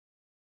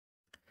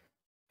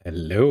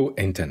Hello,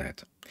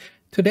 Internet.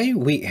 Today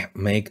we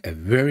make a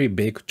very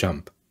big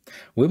jump.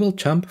 We will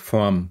jump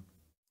from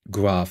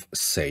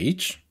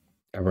GraphSAGE,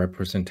 a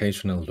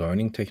representational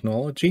learning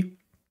technology,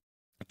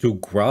 to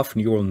graph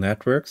neural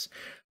networks,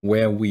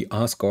 where we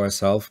ask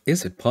ourselves,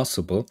 is it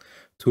possible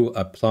to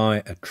apply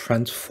a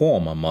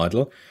transformer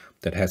model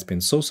that has been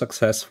so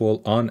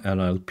successful on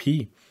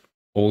NLP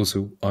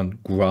also on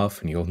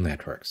graph neural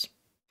networks?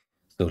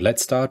 So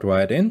let's start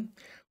right in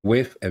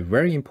with a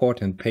very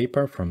important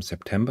paper from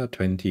September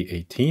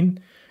 2018,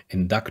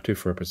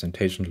 Inductive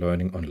Representation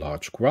Learning on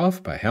Large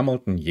Graph by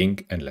Hamilton,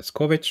 Yink, and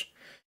Leskovic.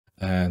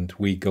 And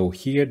we go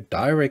here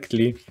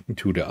directly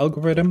to the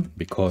algorithm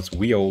because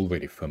we are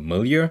already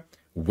familiar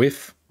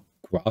with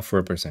graph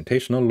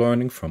representational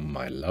learning from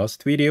my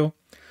last video.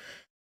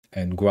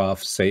 And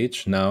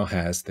GraphSAGE now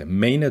has the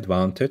main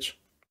advantage.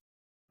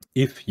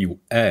 If you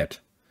add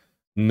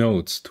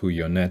nodes to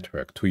your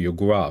network, to your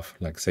graph,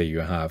 like say you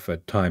have a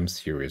time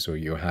series or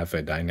you have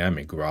a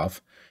dynamic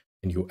graph,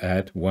 and you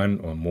add one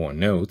or more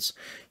nodes,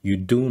 you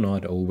do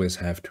not always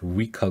have to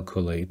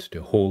recalculate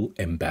the whole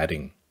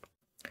embedding.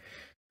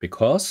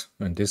 Because,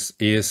 and this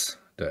is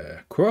the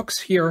crux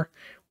here,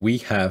 we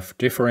have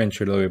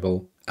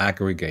differentiable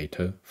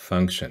aggregator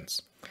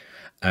functions.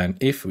 And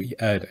if we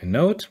add a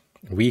node,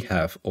 we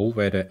have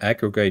already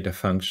aggregator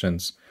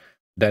functions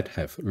that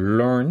have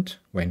learned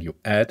when you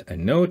add a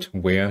node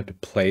where the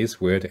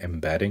place where the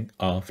embedding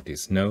of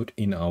this node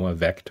in our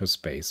vector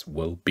space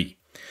will be.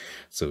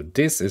 So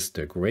this is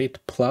the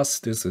great plus,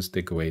 this is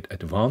the great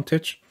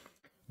advantage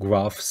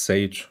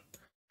GraphSAGE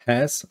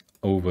has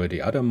over the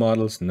other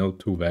models,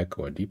 Node2Vec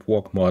or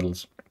DeepWalk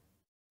models.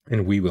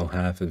 And we will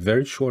have a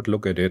very short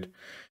look at it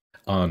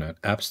on an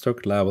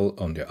abstract level,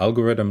 on the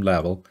algorithm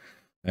level.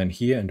 And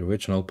here in the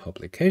original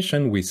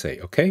publication, we say,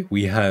 okay,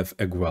 we have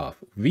a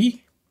graph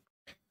V.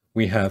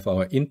 We have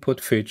our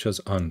input features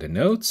on the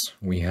nodes.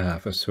 We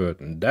have a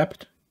certain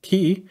depth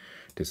key.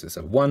 This is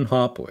a 1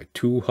 hop or a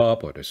 2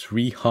 hop or a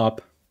 3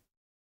 hop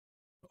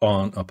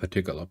on a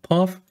particular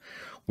path.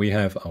 We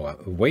have our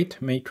weight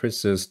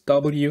matrices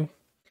W,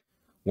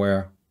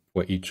 where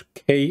for each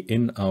k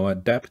in our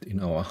depth, in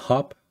our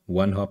hop,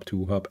 1 hop,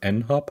 2 hop,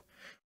 n hop,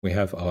 we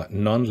have our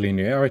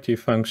nonlinearity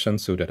function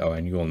so that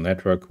our neural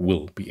network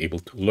will be able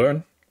to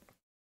learn.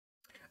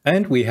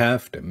 And we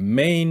have the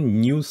main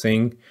new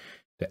thing,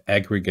 the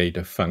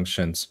aggregator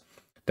functions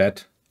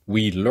that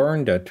we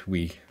learn that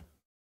we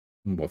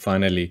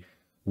finally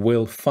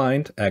will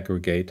find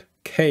aggregate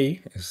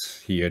k,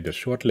 is here the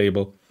short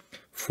label,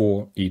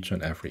 for each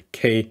and every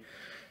k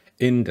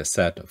in the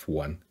set of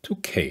 1 to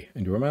k.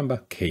 And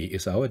remember, k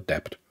is our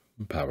depth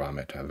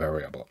parameter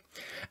variable.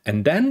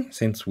 And then,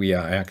 since we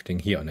are acting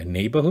here on a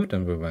neighborhood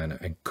and we want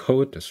to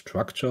encode the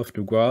structure of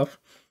the graph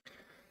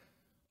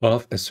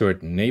of a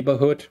certain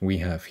neighborhood, we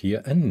have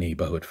here a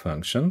neighborhood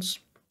functions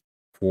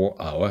for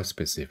our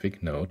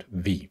specific node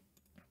V.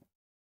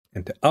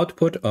 And the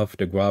output of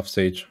the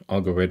GraphSAGE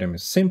algorithm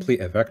is simply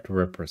a vector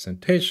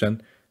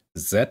representation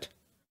Z,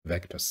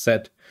 vector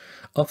set,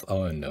 of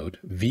our node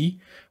V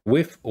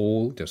with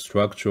all the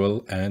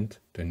structural and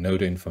the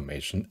node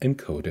information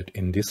encoded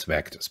in this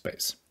vector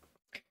space.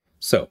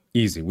 So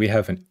easy, we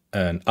have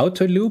an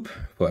outer loop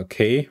for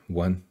k,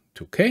 1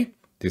 to k.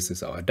 This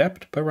is our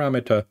depth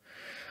parameter.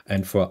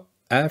 And for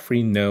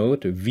every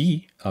node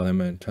V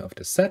element of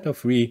the set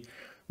of V,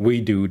 we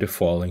do the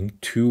following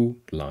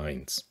 2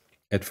 lines.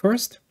 At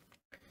first,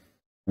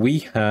 we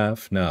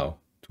have now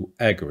to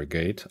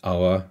aggregate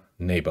our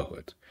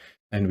neighborhood.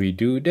 And we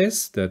do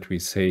this that we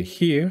say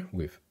here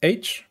with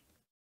H,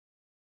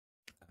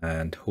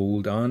 and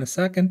hold on a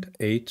second,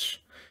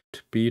 H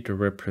to be the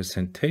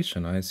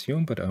representation, I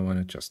assume, but I want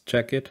to just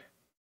check it.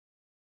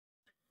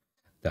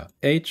 The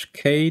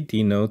HK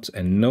denotes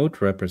a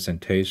node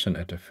representation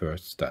at the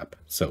first step.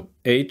 So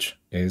H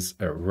is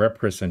a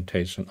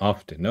representation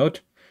of the node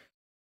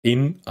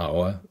in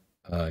our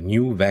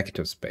new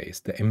vector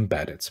space, the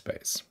embedded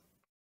space.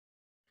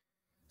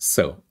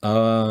 So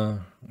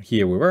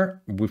here we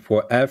were,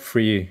 for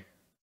every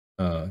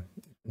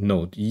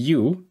node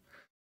U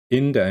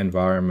in the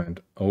environment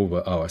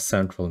over our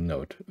central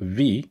node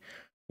V,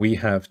 we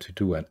have to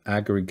do an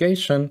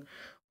aggregation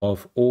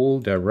of all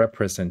the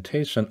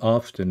representation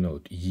of the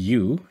node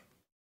U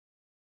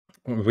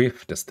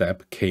with the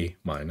step k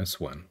minus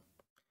 1.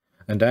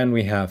 And then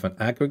we have an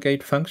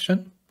aggregate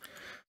function.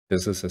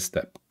 This is a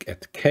step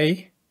at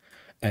k,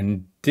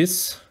 and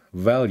this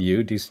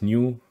value, this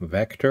new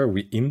vector,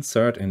 we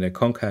insert in the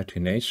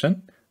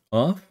concatenation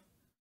of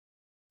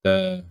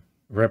the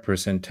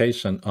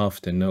representation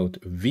of the node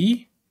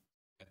V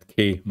at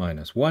k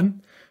minus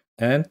 1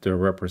 and the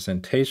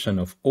representation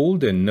of all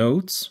the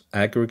nodes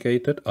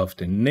aggregated of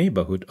the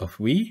neighborhood of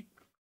V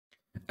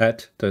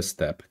at the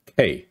step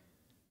k.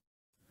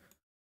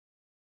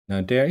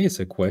 Now there is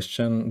a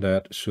question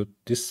that should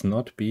this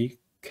not be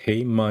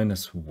k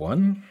minus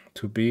 1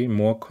 to be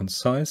more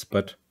concise,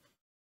 but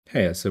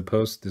hey, I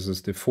suppose this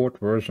is the 4th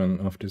version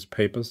of this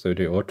paper, so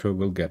the author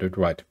will get it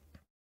right.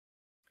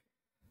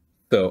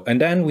 So,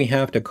 and then we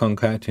have the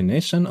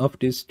concatenation of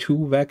these 2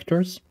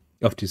 vectors.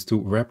 of these two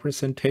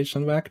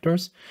representation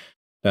vectors.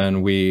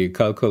 Then we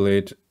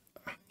calculate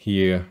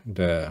here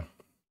the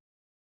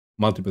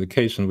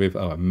multiplication with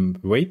our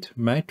weight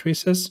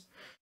matrices,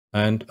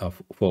 and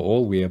for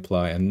all we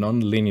apply a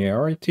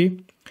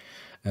nonlinearity.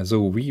 And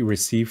so we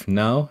receive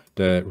now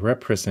the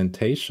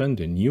representation,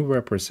 the new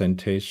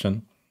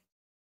representation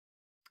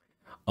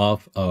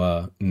of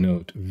our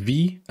node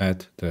V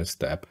at the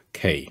step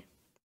K,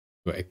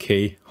 where a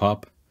K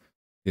hop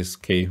is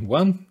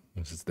K1.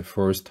 This is the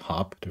first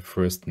hop, the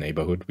first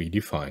neighborhood we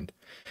defined.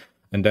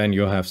 And then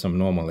you have some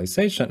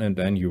normalization, and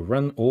then you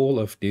run all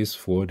of this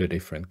for the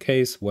different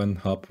Ks, 1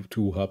 hop,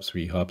 2 hops,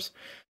 3 hops,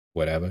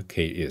 whatever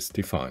K is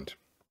defined.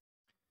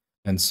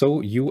 And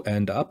so you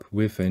end up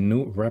with a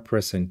new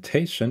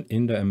representation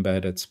in the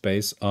embedded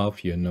space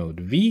of your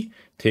node V,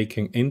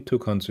 taking into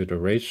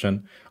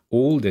consideration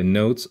all the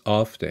nodes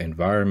of the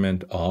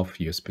environment of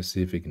your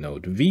specific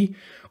node V,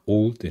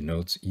 all the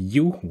nodes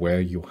U, where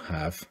you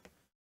have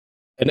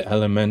an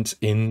element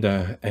in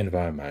the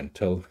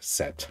environmental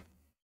set,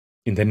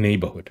 in the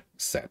neighborhood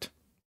set.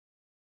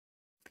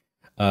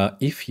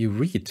 If you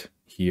read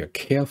here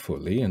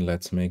carefully, and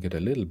let's make it a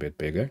little bit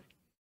bigger,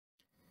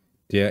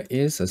 there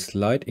is a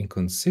slight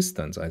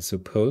inconsistency, I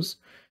suppose,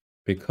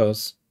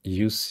 because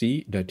you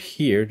see that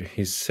here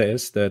he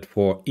says that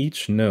for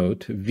each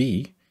node,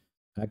 V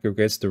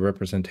aggregates the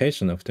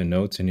representation of the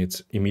nodes in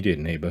its immediate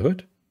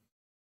neighborhood,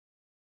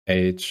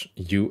 H,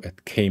 U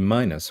at K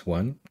minus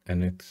 1,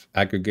 and it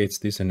aggregates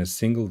this in a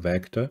single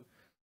vector,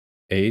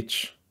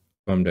 H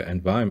from the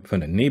environment,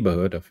 from the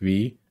neighborhood of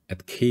V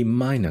at K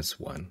minus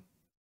 1.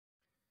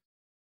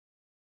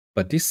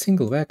 But this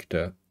single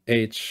vector,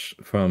 H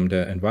from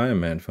the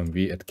environment from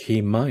V at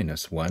K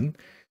minus 1,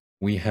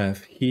 we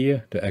have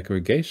here the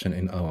aggregation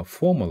in our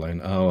formula,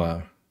 in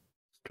our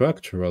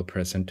structural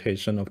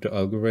presentation of the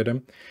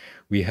algorithm.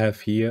 We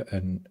have here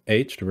an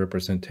H, the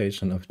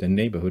representation of the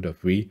neighborhood of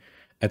V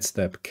at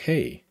step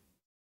K.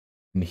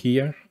 And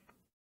here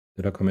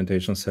the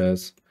documentation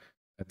says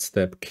at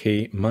step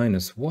K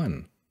minus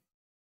 1.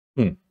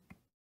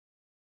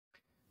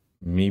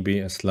 Maybe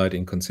a slight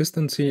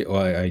inconsistency,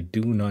 or I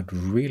do not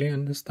really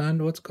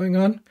understand what's going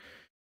on.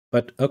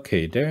 But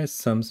okay, there is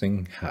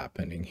something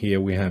happening.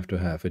 Here we have to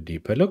have a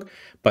deeper look.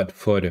 But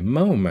for the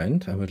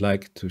moment, I would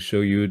like to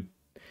show you,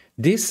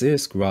 this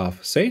is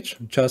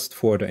GraphSAGE, just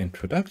for the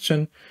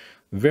introduction.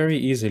 Very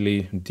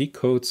easily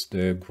decodes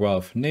the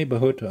graph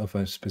neighborhood of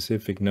a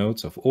specific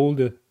nodes, of all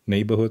the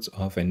neighborhoods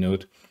of a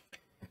node.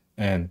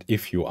 And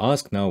if you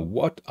ask now,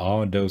 what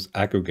are those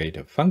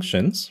aggregator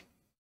functions?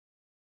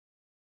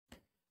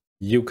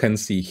 You can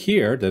see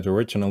here that the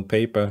original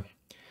paper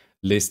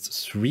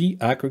lists 3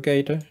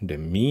 aggregator, the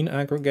mean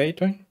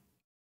aggregator,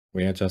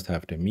 where I just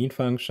have the mean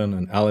function,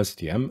 an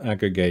LSTM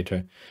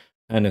aggregator,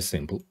 and a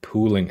simple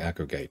pooling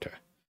aggregator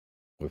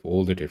with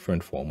all the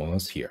different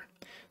formulas here.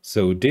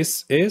 So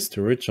this is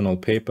the original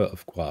paper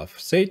of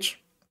GraphSAGE,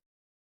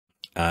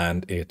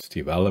 and it's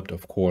developed,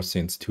 of course,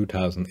 since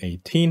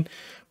 2018,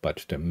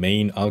 but the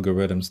main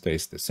algorithm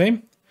stays the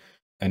same,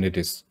 and it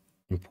is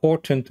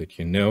important that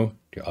you know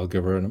the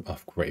algorithm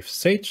of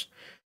GraphSAGE.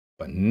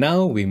 But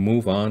now we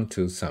move on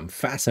to some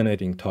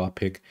fascinating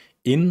topic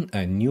in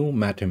a new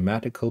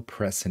mathematical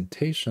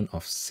presentation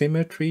of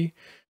symmetry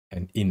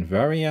and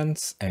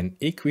invariance and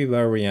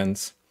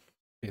equivariance.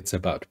 It's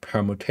about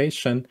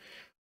permutation,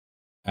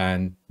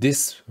 and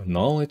this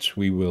knowledge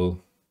we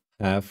will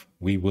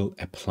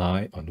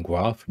apply on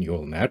graph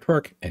neural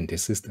network, and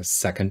this is the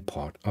second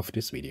part of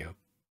this video.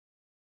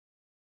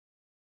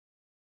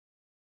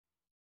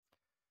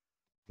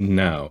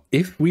 Now,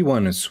 if we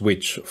want to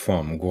switch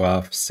from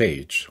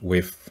GraphSAGE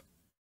with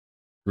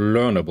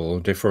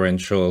learnable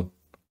differential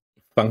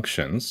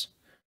functions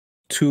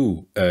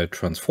to a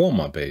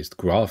transformer-based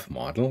graph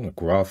model, a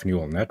graph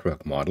neural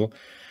network model,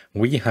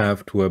 we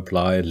have to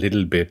apply a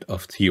little bit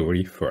of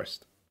theory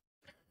first.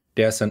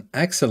 There's an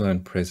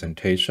excellent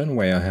presentation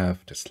where I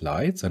have the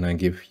slides, and I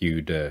give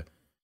you the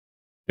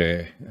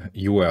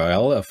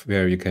URL of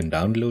where you can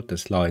download the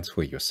slides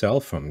for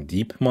yourself from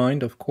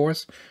DeepMind, of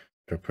course.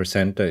 The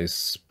presenter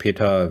is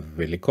Petar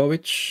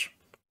Velickovic,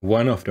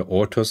 one of the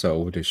authors. I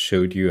already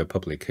showed you a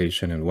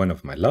publication in one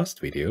of my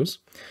last videos,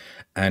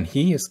 and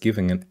he is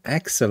giving an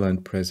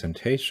excellent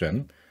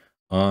presentation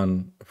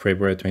on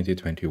February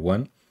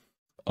 2021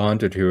 on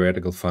the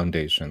theoretical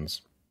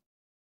foundations.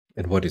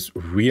 And what is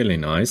really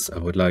nice, I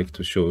would like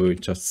to show you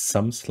just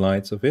some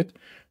slides of it.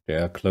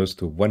 There are close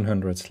to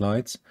 100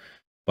 slides,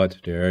 but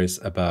there is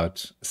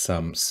about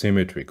some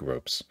symmetry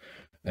groups.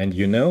 And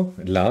you know,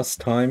 last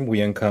time we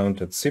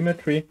encountered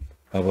symmetry,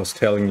 I was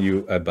telling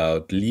you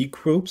about Lie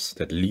groups,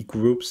 that Lie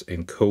groups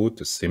encode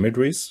the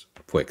symmetries,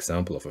 for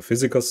example, of a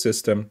physical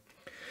system,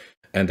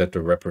 and that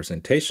the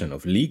representation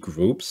of Lie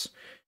groups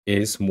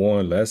is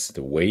more or less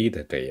the way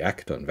that they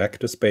act on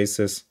vector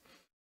spaces.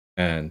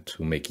 And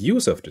to make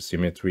use of the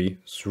symmetry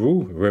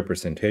through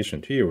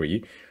representation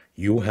theory,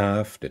 you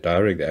have the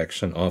direct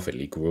action of a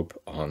Lie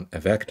group on a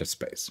vector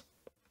space.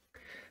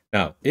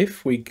 Now,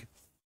 if we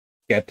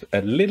get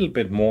a little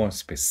bit more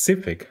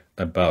specific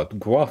about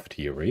graph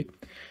theory,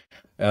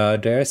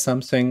 there is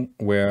something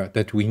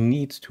that we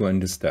need to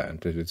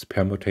understand, that it's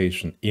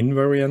permutation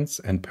invariance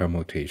and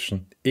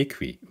permutation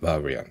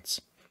equivariance.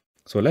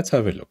 So let's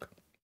have a look.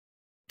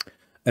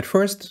 At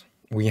first,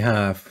 we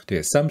have the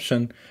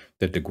assumption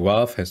that the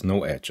graph has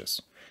no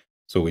edges.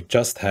 So we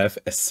just have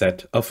a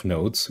set of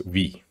nodes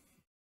V.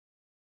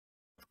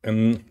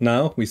 And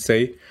now we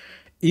say,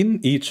 in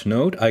each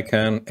node, I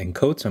can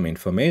encode some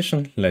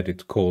information, let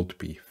it called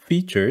be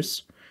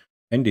features,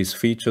 and these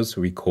features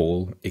we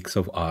call x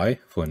of I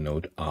for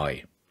node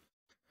I.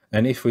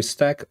 And if we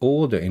stack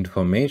all the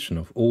information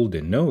of all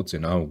the nodes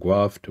in our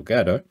graph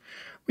together,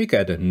 we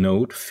get a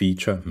node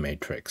feature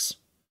matrix.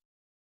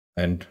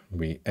 And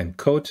we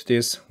encode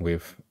this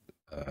with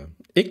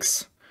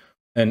x,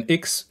 and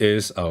x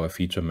is our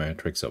feature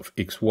matrix of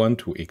x1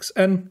 to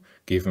xn,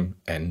 given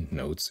n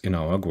nodes in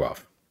our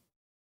graph.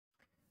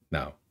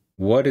 Now,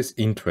 what is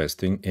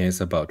interesting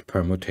is about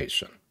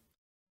permutation.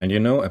 And you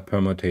know, a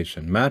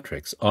permutation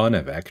matrix on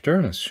a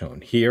vector, as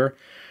shown here,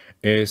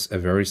 is a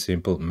very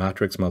simple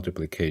matrix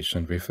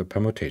multiplication with a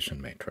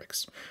permutation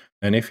matrix.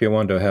 And if you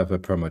want to have a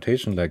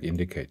permutation like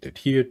indicated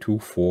here, 2,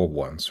 4,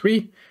 1,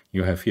 3,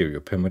 you have here your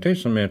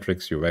permutation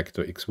matrix, your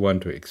vector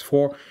x1 to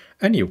x4,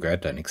 and you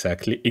get then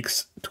exactly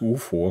x2,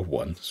 4,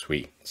 1,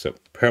 3. So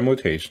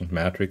permutation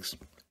matrix,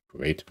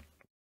 great.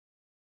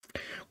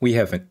 We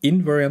have an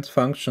invariance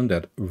function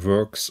that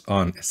works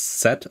on a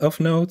set of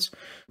nodes,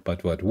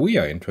 but what we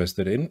are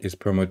interested in is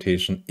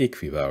permutation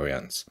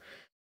equivariance.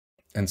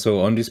 And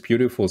so on these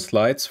beautiful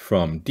slides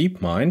from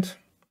DeepMind,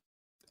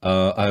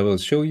 I will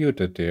show you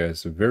that there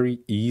is a very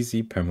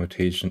easy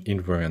permutation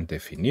invariant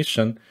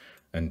definition.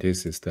 And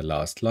this is the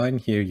last line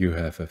here. You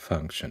have a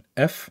function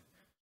f,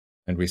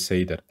 and we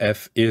say that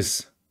f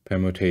is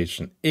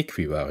permutation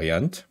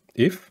equivariant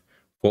if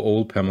for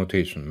all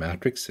permutation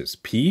matrices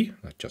P,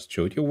 I just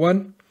showed you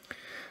one,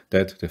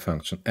 that the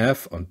function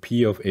f on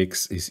P of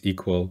x is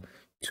equal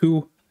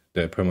to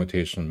the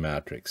permutation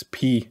matrix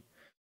P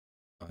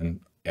on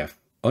f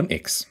on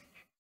x.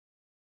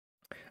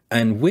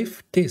 And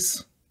with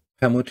this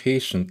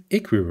permutation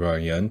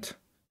equivariant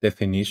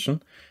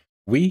definition,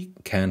 we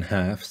can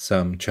have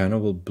some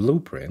general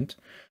blueprint,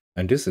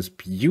 and this is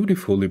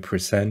beautifully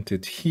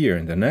presented here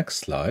in the next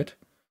slide.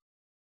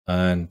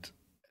 And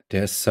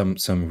there's some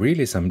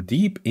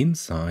deep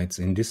insights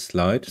in this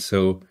slide,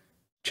 so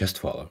just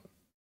follow.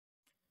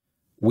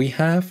 We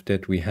have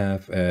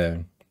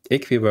an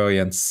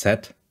equivariant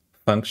set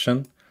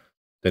function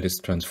that is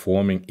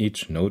transforming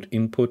each node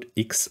input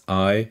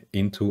xi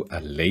into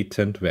a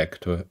latent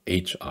vector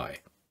hi.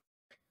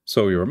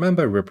 So you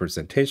remember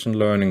representation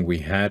learning, we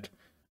had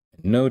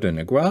a node in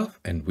a graph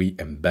and we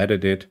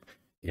embedded it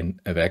in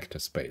a vector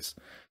space.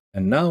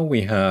 And now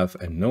we have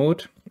a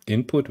node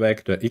input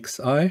vector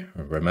xi.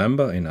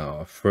 Remember, in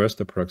our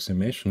first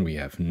approximation, we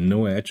have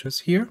no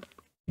edges here.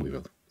 We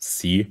will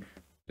see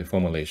the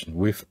formulation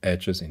with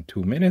edges in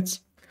 2 minutes.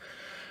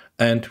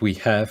 And we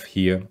have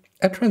here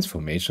a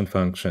transformation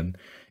function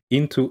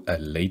into a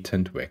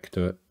latent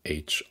vector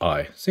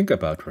hi. Think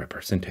about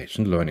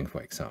representation learning,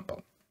 for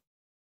example.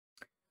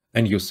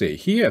 And you say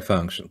here a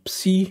function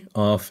psi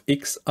of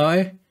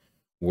xi,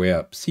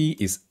 where psi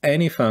is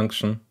any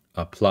function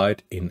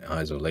applied in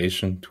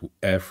isolation to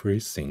every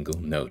single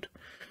node.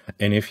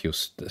 And if you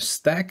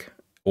stack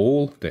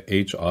all the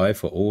hi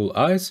for all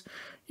i's,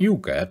 you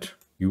get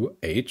your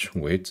h,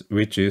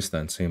 which is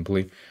then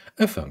simply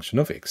a function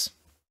of x.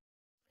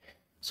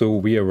 So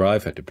we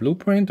arrive at the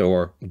blueprint,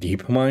 or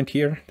DeepMind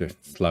here. The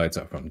slides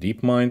are from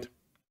DeepMind.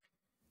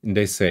 And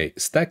they say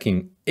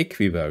stacking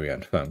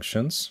equivariant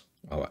functions,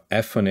 our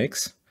f on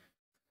x,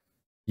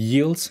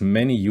 yields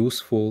many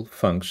useful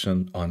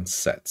functions on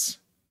sets.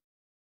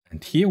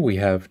 And here we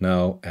have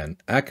now an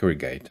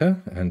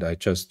aggregator, and I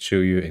just show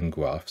you in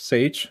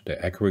GraphSAGE the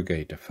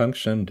aggregator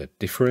function, the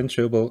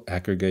differentiable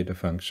aggregator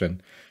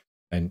function.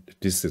 And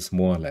this is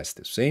more or less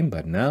the same,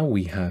 but now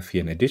we have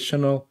here an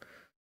additional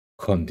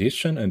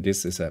condition, and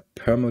this is a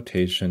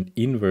permutation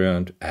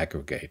invariant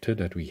aggregator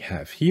that we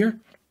have here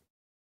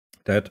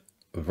that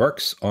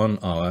works on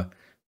our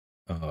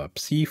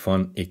psi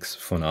von x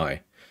von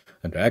I.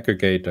 And the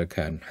aggregator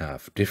can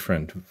have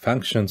different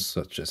functions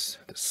such as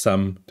the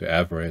sum, the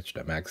average,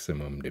 the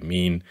maximum, the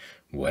mean,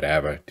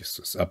 whatever. This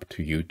is up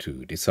to you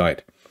to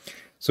decide.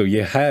 So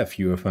you have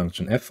your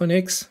function f von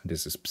x.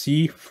 This is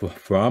psi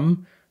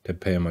from the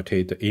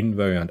permutator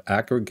invariant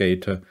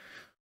aggregator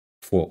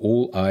for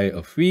all I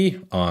of v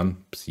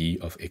on psi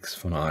of x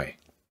von I.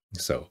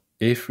 So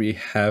if we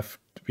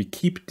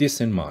keep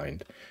this in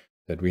mind,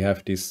 that we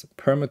have this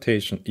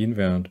permutation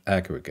invariant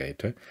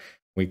aggregator,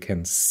 we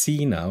can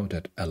see now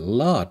that a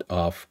lot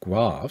of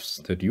graphs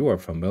that you are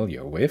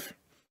familiar with,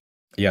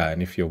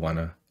 and if you want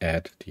to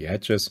add the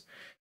edges,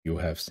 you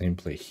have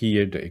simply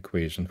here the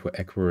equation for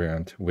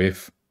equivariant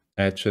with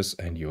edges,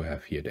 and you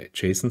have here the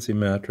adjacency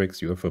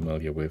matrix you are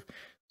familiar with.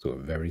 So a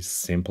very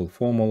simple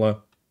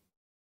formula.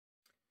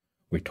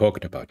 We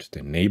talked about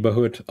the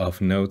neighborhood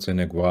of nodes in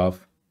a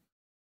graph.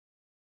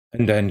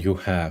 And then you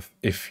have,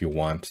 if you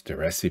want the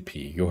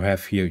recipe, you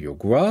have here your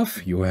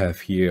graph, you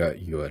have here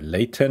your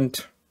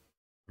latent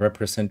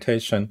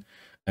representation.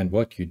 And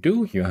what you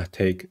do, you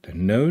take the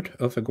node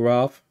of a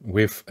graph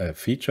with a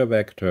feature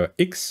vector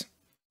x.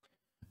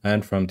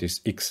 And from this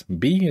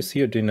xb is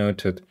here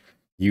denoted,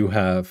 you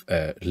have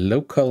a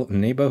local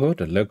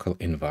neighborhood, a local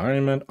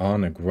environment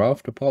on a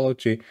graph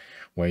topology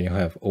where you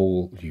have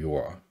all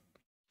your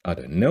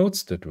other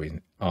nodes that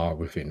are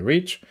within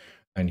reach.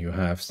 And you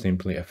have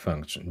simply a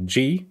function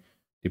g,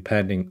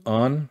 depending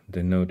on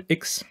the node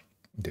x,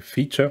 the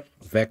feature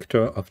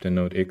vector of the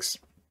node x,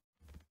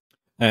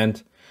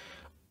 and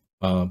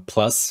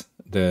plus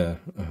the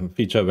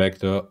feature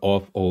vector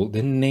of all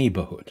the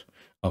neighborhood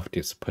of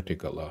this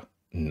particular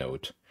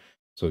node.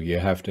 So you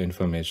have the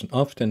information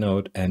of the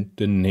node and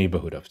the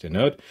neighborhood of the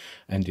node.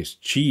 And this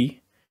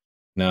G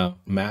now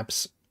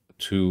maps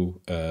to,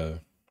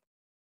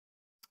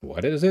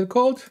 what is it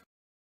called?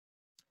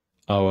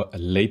 Our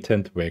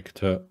latent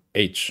vector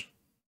H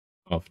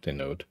of the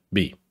node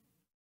B.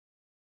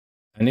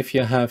 And if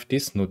you have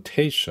this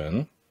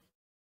notation,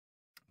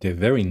 the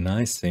very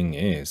nice thing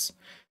is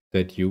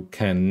that you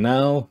can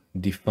now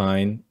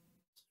define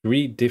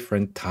 3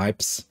 different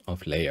types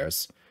of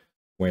layers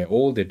where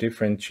all the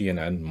different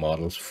GNN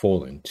models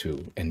fall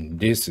into. And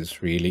this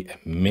is really a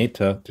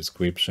meta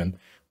description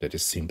that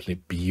is simply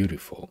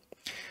beautiful.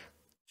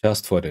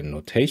 Just for the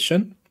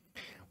notation,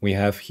 we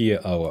have here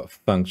our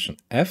function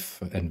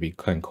f, and we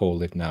can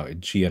call it now a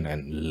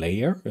GNN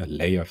layer, a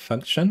layer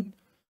function,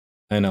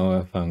 and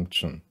our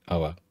function,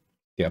 the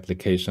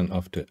application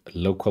of the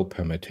local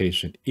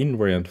permutation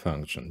invariant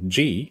function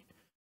g,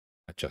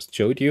 I just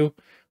showed you,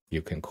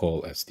 you can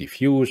call as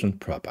diffusion,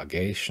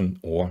 propagation,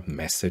 or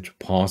message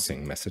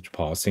passing. Message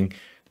passing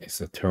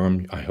is a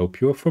term I hope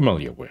you're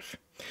familiar with.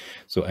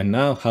 So, and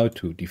now how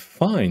to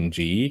define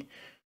G,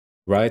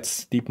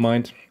 writes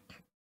DeepMind,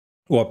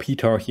 or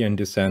Petar here in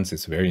this sense,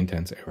 is a very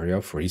intense area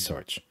of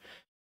research.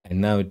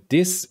 And now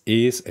this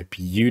is a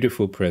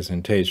beautiful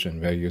presentation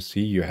where you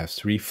see you have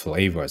 3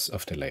 flavors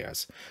of the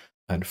layers.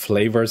 And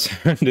flavors,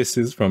 this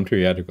is from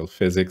theoretical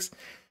physics,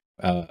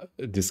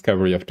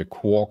 discovery of the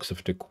quarks,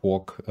 of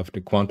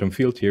the quantum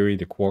field theory,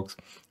 the quarks,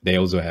 they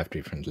also have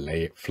different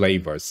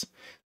flavors.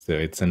 So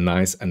it's a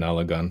nice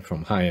analogon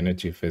from high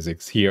energy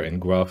physics here in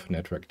graph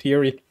network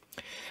theory,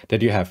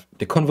 that you have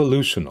the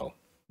convolutional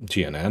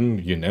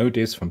GNN, you know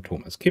this from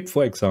Thomas Kipp,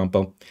 for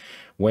example,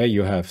 where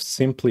you have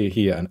simply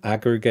here an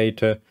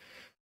aggregator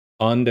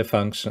on the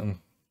function,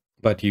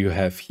 but you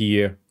have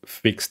here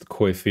fixed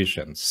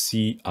coefficients,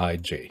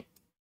 Cij.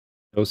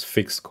 Those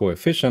fixed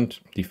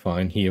coefficients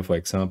defined here, for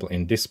example,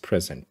 in this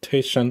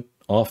presentation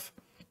of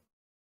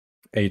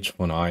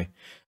H1i,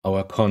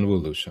 our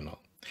convolutional.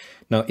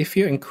 Now, if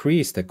you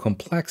increase the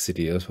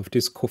complexity of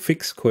this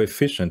fixed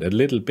coefficient a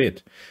little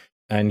bit,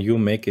 and you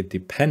make it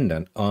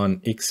dependent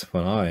on x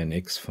von I and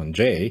x von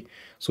j,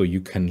 so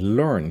you can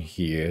learn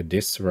here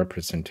this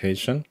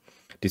representation,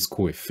 this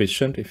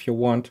coefficient if you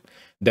want,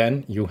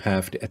 then you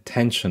have the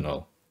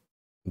attentional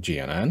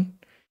GNN.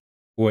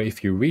 Or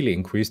if you really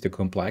increase the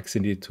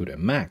complexity to the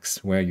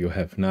max, where you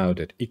have now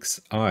that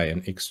xi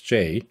and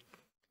xj,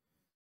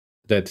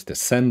 that the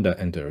sender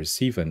and the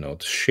receiver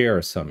nodes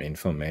share some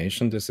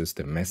information. This is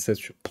the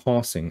message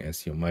passing,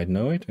 as you might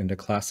know it in the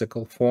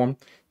classical form.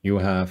 You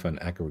have an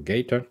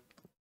aggregator.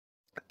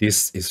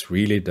 This is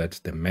really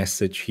that the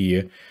message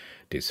here,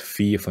 this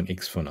phi von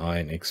x von I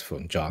and x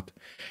von j,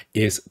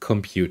 is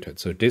computed.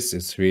 So this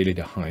is really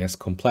the highest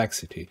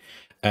complexity.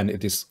 And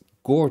it is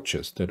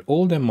gorgeous that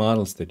all the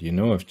models that you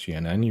know of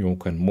GNN, you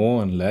can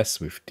more or less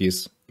with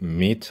this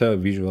meta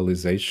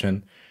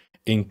visualization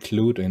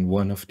include in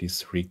one of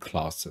these 3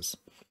 classes.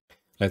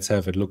 Let's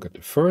have a look at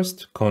the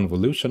first,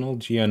 convolutional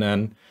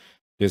GNN.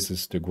 This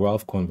is the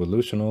graph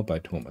convolutional by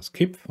Thomas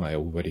Kipp. I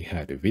already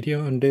had a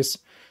video on this.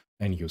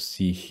 And you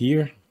see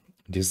here,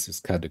 this is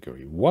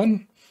category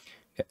 1,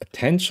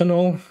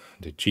 attentional,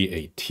 the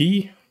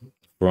GAT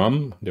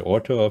from the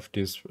author of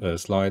these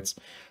slides,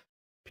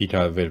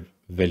 Petar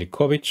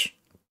Velickovic,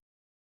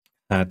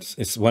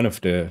 is one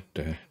of the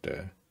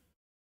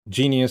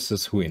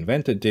geniuses who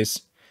invented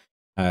this,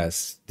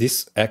 as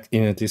this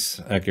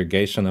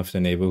aggregation of the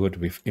neighborhood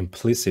with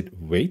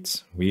implicit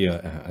weights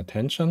via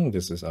attention.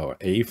 This is our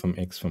A from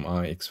x from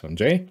I, x from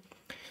j.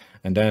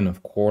 And then,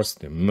 of course,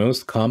 the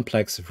most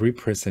complex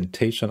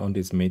representation on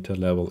this meta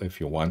level, if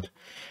you want,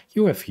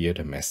 you have here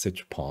the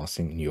message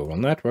passing neural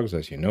networks,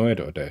 as you know it,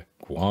 or the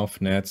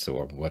graph nets,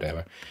 or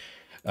whatever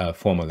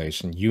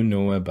formulation you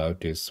know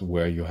about this,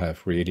 where you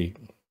have really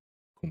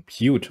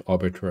compute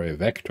arbitrary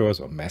vectors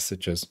or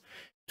messages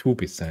to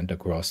be sent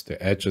across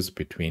the edges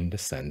between the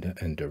sender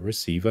and the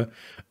receiver,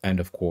 and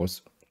of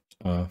course,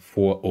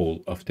 for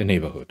all of the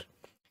neighborhood.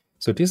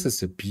 So this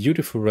is a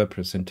beautiful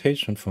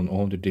representation from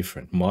all the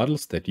different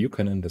models that you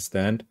can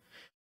understand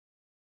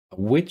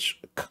which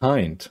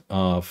kind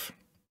of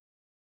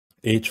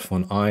H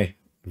von I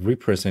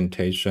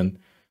representation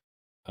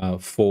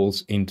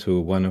falls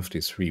into one of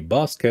these 3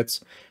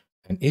 baskets.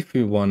 And if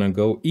we want to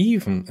go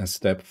even a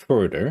step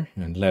further,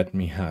 and let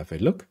me have a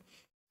look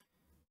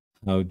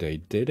how they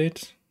did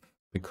it,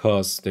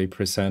 because they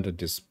presented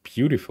this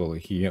beautifully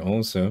here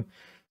also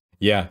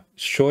Yeah,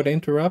 short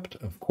interrupt.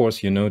 Of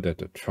course, you know that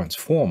the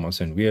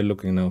transformers, and we are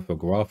looking now for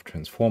graph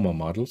transformer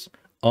models,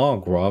 are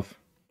graph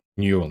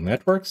neural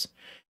networks.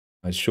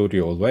 I showed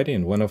you already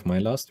in one of my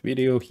last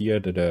video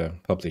here that the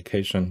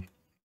publication,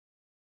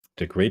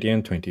 The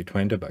Gradient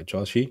 2020 by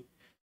Joshi.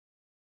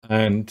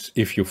 And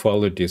if you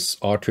follow this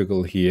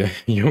article here,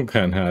 you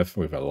can have,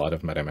 with a lot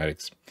of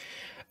mathematics,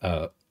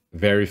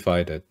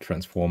 verify that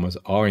transformers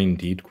are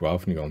indeed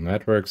graph neural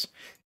networks.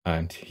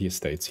 And he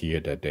states here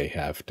that they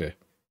have the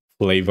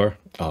flavor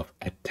of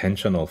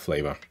attentional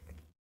flavor.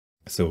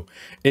 So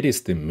it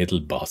is the middle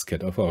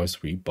basket of our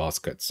three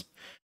baskets.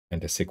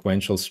 And the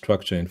sequential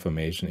structure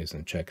information is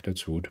injected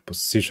through the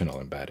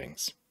positional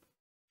embeddings.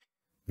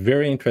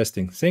 Very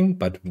interesting thing,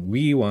 but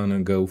we want to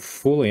go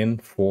full in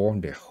for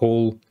the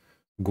whole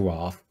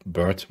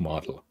Graph-BERT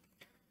model.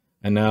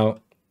 And now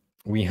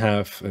we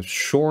have a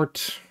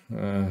short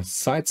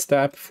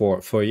sidestep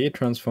for Fourier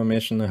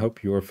transformation. I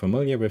hope you are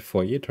familiar with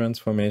Fourier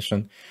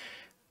transformation.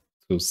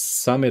 To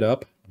sum it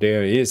up,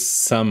 there is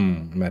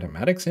some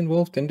mathematics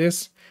involved in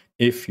this.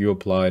 If you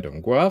apply it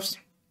on graphs,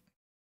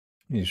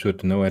 you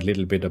should know a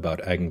little bit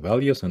about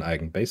eigenvalues and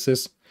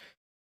eigenbases.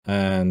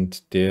 And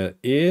there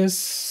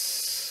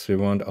is, we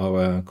want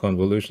our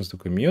convolutions to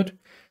commute.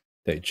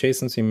 The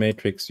adjacency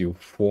matrix, you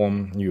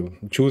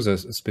choose a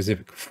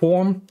specific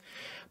form,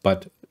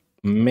 but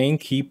main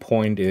key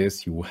point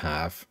is you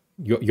have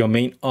your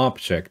main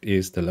object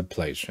is the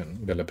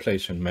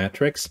Laplacian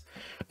matrix.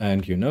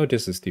 And you know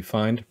this is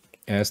defined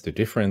as the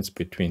difference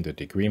between the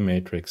degree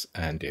matrix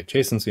and the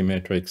adjacency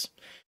matrix.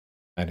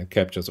 And it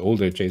captures all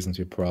the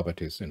adjacency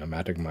properties in a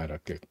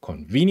mathematically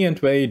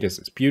convenient way. This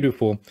is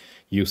beautiful.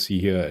 You see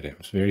here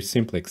a very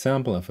simple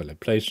example of a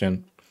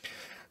Laplacian.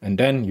 And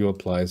then you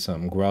apply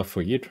some graph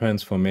Fourier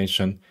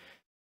transformation.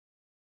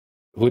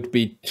 Would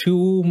be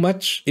too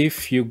much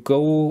if you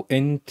go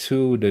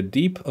into the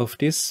deep of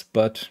this,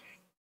 but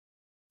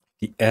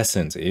the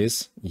essence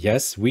is,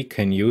 yes, we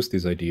can use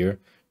this idea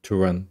to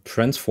run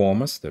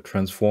transformers. The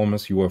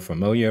transformers you are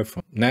familiar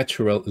from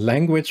natural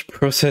language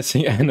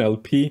processing,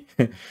 NLP.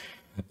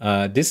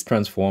 This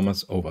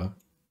transformers over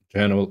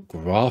general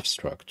graph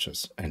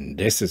structures. And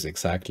this is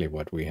exactly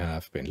what we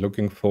have been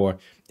looking for.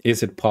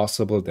 Is it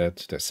possible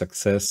that the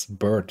success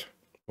BERT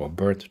or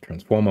BERT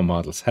transformer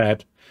models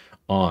had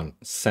on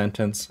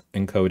sentence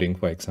encoding,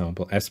 for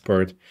example,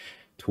 SBERT,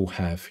 to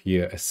have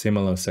here a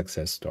similar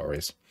success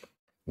stories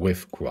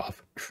with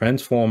graph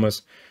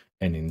transformers?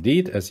 And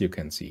indeed, as you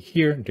can see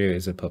here, there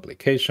is a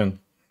publication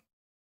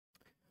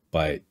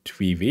by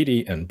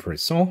Trivedi and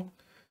Brisson.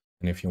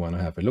 And if you want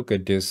to have a look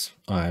at this,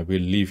 I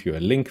will leave you a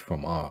link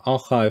from our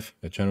archive,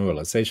 a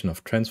generalization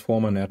of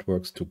transformer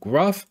networks to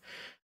graph.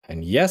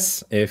 And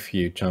yes, if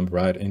you jump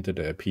right into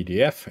the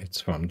PDF,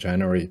 it's from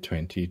January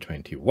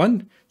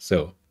 2021.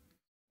 So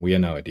we are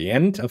now at the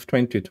end of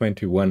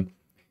 2021.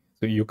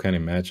 So you can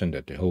imagine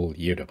that the whole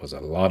year there was a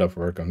lot of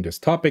work on this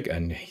topic.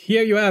 And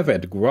here you have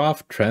it,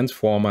 graph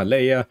transformer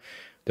layer,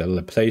 the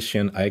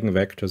Laplacian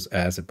EigenVectors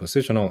as a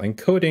positional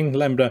encoding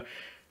lambda.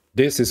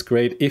 This is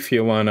great if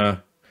you want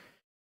to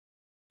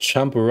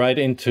jump right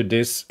into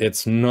this.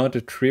 It's not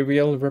a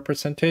trivial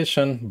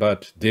representation,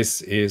 but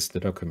this is the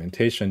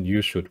documentation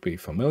you should be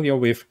familiar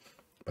with.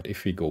 But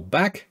if we go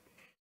back,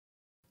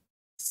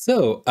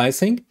 so I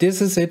think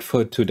this is it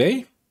for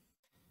today.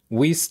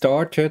 We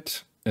started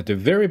at the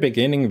very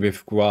beginning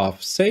with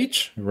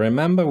GraphSAGE.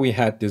 Remember, we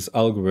had this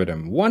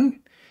algorithm 1,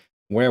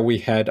 where we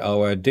had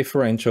our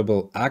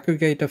differentiable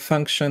aggregator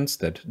functions,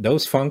 that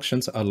those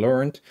functions are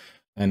learned.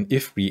 And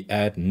if we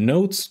add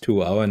nodes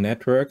to our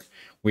network,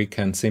 we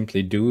can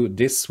simply do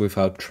this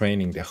without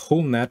training the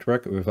whole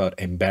network, without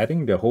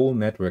embedding the whole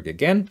network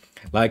again,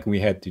 like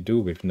we had to do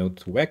with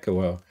Node2Vec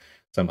or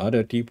some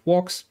other deep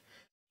walks.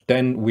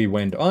 Then we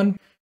went on,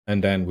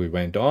 and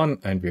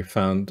we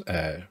found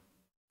a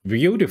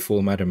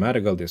beautiful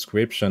mathematical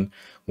description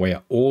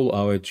where all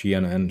our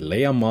GNN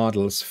layer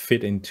models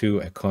fit into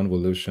a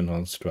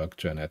convolutional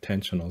structure, an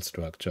attentional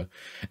structure,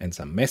 and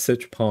some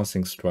message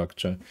passing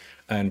structure.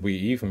 And we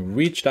even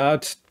reached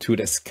out to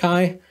the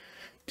sky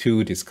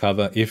to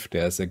discover if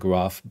there's a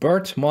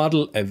GraphBERT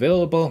model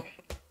available.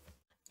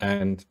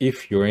 And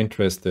if you're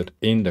interested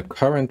in the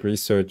current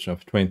research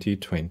of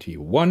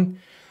 2021,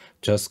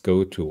 just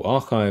go to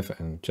archive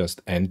and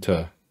just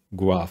enter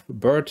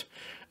GraphBERT,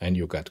 and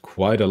you got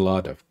quite a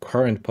lot of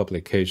current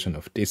publication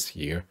of this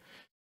year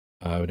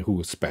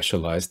who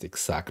specialized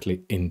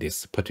exactly in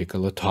this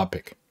particular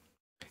topic.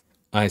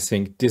 I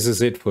think this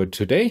is it for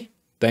today.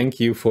 Thank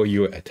you for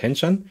your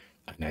attention,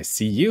 and I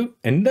see you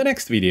in the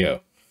next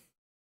video.